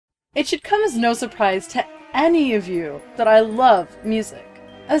It should come as no surprise to any of you that I love music,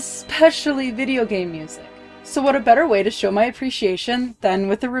 especially video game music. So what a better way to show my appreciation than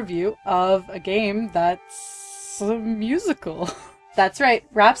with a review of a game that's a musical. That's right,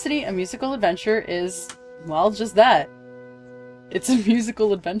 Rhapsody, a musical adventure is, well, just that. It's a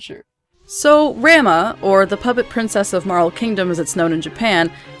musical adventure. So, Rama, or the Puppet Princess of Marl Kingdom as it's known in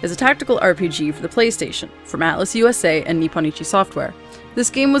Japan, is a tactical RPG for the PlayStation, from Atlas USA and Nipponichi Software. This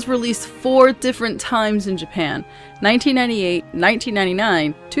game was released 4 different times in Japan: 1998,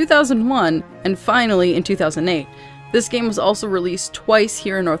 1999, 2001, and finally in 2008. This game was also released twice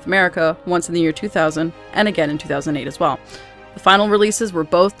here in North America, once in the year 2000, and again in 2008 as well. The final releases were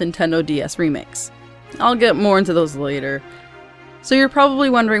both Nintendo DS remakes. I'll get more into those later. So you're probably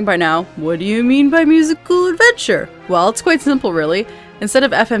wondering by now, what do you mean by musical adventure? Well, it's quite simple really. Instead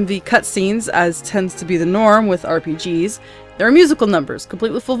of FMV cutscenes, as tends to be the norm with RPGs, there are musical numbers,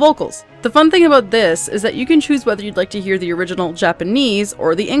 complete with full vocals. The fun thing about this is that you can choose whether you'd like to hear the original Japanese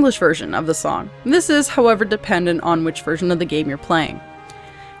or the English version of the song. This is, however, dependent on which version of the game you're playing.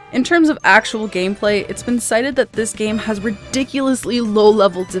 In terms of actual gameplay, it's been cited that this game has ridiculously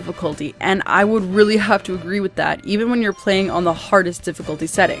low-level difficulty, and I would really have to agree with that, even when you're playing on the hardest difficulty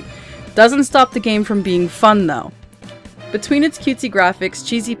setting. Doesn't stop the game from being fun, though. Between its cutesy graphics,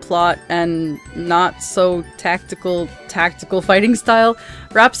 cheesy plot, and not-so-tactical fighting style,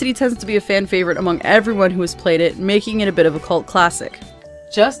 Rhapsody tends to be a fan favorite among everyone who has played it, making it a bit of a cult classic.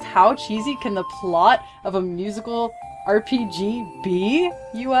 Just how cheesy can the plot of a musical RPG be,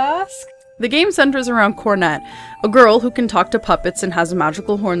 you ask? The game centers around Cornet, a girl who can talk to puppets and has a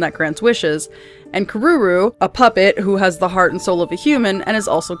magical horn that grants wishes, and Kururu, a puppet who has the heart and soul of a human and is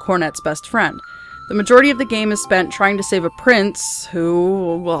also Cornet's best friend. The majority of the game is spent trying to save a prince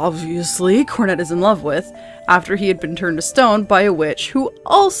who, well, obviously, Cornet is in love with, after he had been turned to stone by a witch who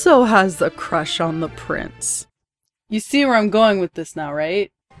also has a crush on the prince. You see where I'm going with this now,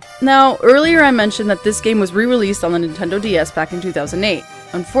 right? Now, earlier I mentioned that this game was re-released on the Nintendo DS back in 2008.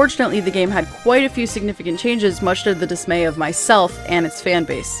 Unfortunately, the game had quite a few significant changes, much to the dismay of myself and its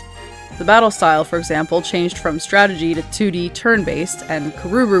fanbase. The battle style, for example, changed from strategy to 2D turn-based, and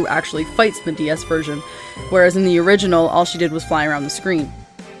Kururu actually fights in the DS version, whereas in the original, all she did was fly around the screen.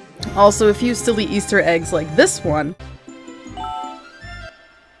 Also, a few silly Easter eggs like this one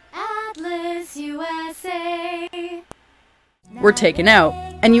Atlas USA were taken out,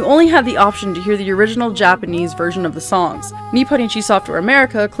 and you only had the option to hear the original Japanese version of the songs. Nipponichi Software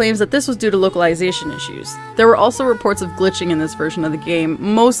America claims that this was due to localization issues. There were also reports of glitching in this version of the game,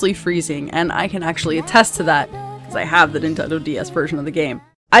 mostly freezing, and I can actually attest to that, because I have the Nintendo DS version of the game.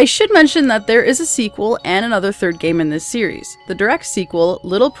 I should mention that there is a sequel and another third game in this series. The direct sequel,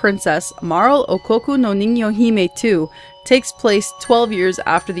 Little Princess Marl Okoku no Ningyo Hime 2, takes place 12 years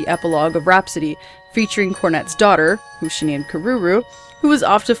after the epilogue of Rhapsody, featuring Cornet's daughter, who she named Kururu, who was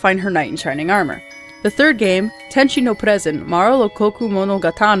off to find her knight in shining armor. The third game, Tenchi no Present Marl Okoku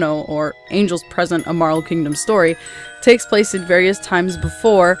Monogatano, or Angel's Present, a Marl Kingdom story, takes place in various times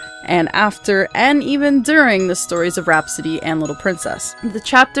before and after, and even during the stories of Rhapsody and Little Princess. The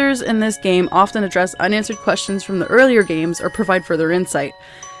chapters in this game often address unanswered questions from the earlier games or provide further insight.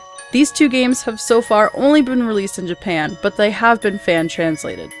 These 2 games have so far only been released in Japan, but they have been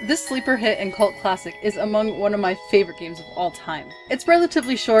fan-translated. This sleeper hit and cult classic is among one of my favorite games of all time. It's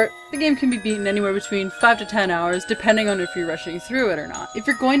relatively short. The game can be beaten anywhere between 5 to 10 hours, depending on if you're rushing through it or not. If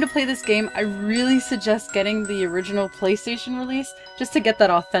you're going to play this game, I really suggest getting the original PlayStation release, just to get that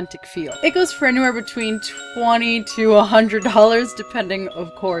authentic feel. It goes for anywhere between $20 to $100, depending,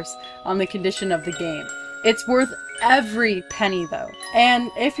 of course, on the condition of the game. It's worth every penny though.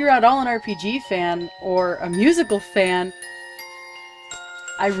 And if you're at all an RPG fan or a musical fan,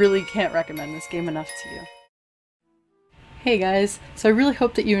 I really can't recommend this game enough to you. Hey guys, so I really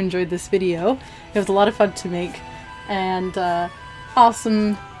hope that you enjoyed this video. It was a lot of fun to make, and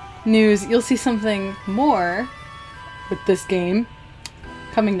awesome news, you'll see something more with this game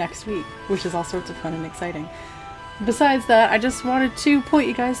coming next week, which is all sorts of fun and exciting. Besides that, I just wanted to point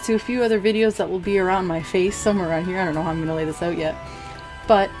you guys to a few other videos that will be around my face, somewhere around here. I don't know how I'm going to lay this out yet.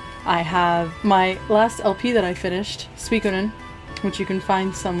 But I have my last LP that I finished, Suikoden, which you can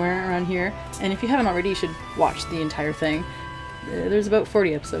find somewhere around here. And if you haven't already, you should watch the entire thing. There's about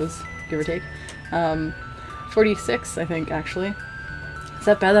 40 episodes, give or take. 46, I think, actually. Is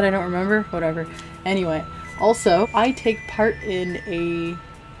that bad that I don't remember? Whatever. Anyway, also, I take part in a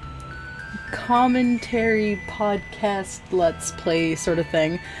commentary podcast let's play sort of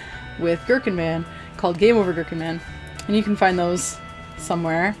thing with Gherkin called Game Over Gherkin, and you can find those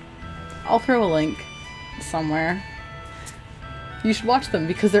somewhere. I'll throw a link somewhere. you should watch them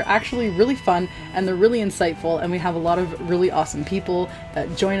because they're actually really fun and they're really insightful, and we have a lot of really awesome people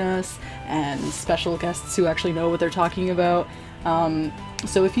that join us and special guests who actually know what they're talking about.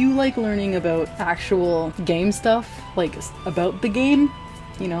 So if you like learning about actual game stuff, like about the game,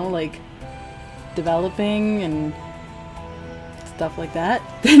 you know, like developing and stuff like that,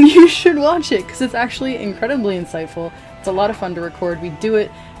 then you should watch it because it's actually incredibly insightful. It's a lot of fun to record. We do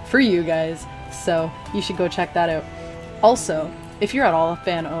it for you guys, so you should go check that out. Also, if you're at all a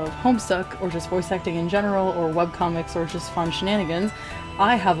fan of Homestuck or just voice acting in general or webcomics or just fun shenanigans,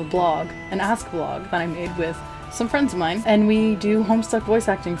 I have a blog, an Ask blog that I made with some friends of mine, and we do Homestuck voice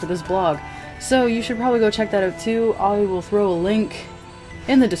acting for this blog. So you should probably go check that out too. I will throw a link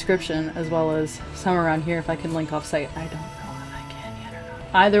in the description as well as somewhere around here if I can link off site. I don't know if I can yet or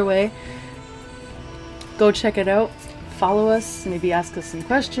not. Either way, go check it out. Follow us, maybe ask us some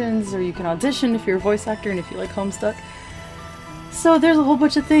questions, or you can audition if you're a voice actor and if you like Homestuck. So there's a whole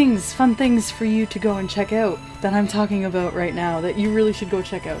bunch of things, fun things for you to go and check out that I'm talking about right now that you really should go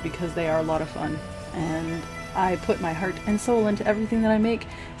check out because they are a lot of fun. And I put my heart and soul into everything that I make.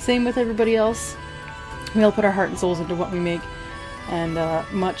 Same with everybody else. We all put our heart and souls into what we make. And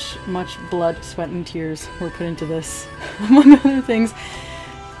much blood, sweat, and tears were put into this, among other things.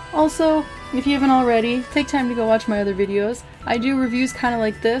 Also, if you haven't already, take time to go watch my other videos. I do reviews kind of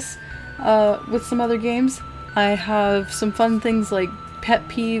like this with some other games. I have some fun things like pet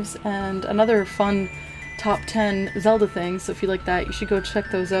peeves and another fun top 10 Zelda things, so if you like that, you should go check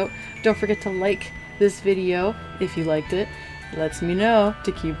those out. Don't forget to like this video if you liked it. It lets me know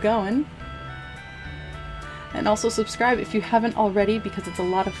to keep going. And also subscribe if you haven't already because it's a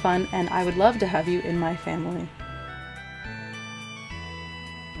lot of fun and I would love to have you in my family.